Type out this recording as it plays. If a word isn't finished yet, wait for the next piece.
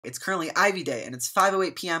It's currently Ivy Day, and it's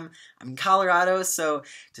 5:08 p.m. I'm in Colorado, so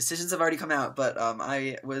decisions have already come out, but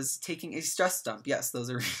I was taking a stress dump. Yes, those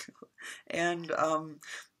are real. And,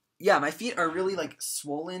 yeah, my feet are really, like,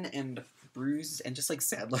 swollen and bruised and just, like,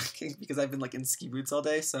 sad-looking because I've been, like, in ski boots all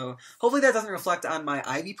day, so hopefully that doesn't reflect on my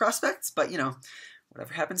Ivy prospects, but, you know,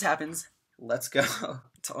 whatever happens, happens. Let's go.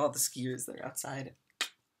 To all the skiers that are outside.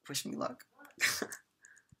 Wish me luck.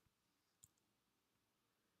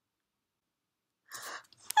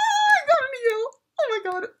 Oh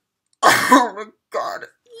my god. Oh my god.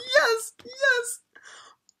 Yes, yes.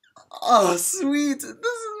 Oh, sweet. This is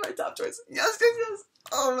my top choice. Yes, yes, yes.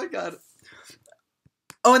 Oh my god.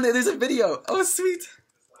 Oh, and there's a video. Oh, sweet.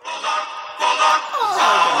 Oh my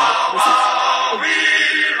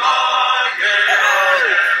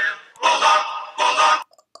god.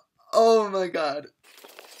 Oh my god.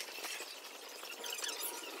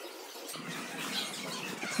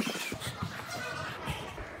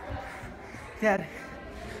 Dad,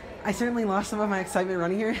 I certainly lost some of my excitement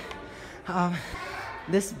running here.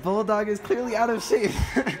 This bulldog is clearly out of shape.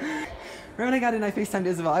 Right when I got in, I FaceTimed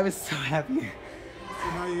Isabel. I was so happy. So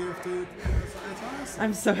now you have to, it's awesome.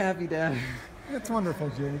 I'm so happy, Dad. It's wonderful,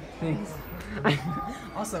 Jake. Thanks.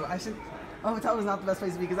 Also, I should... Oh, hotel was not the best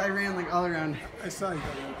place to be because I ran, like, all around. I saw you.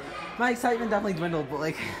 My excitement definitely dwindled, but,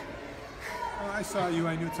 like... I saw you.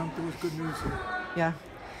 I knew something was good news here. Yeah.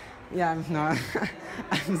 Yeah, I'm not.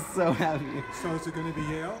 I'm so happy. So is it going to be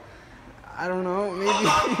Yale? I don't know, maybe. We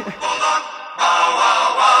are Yale.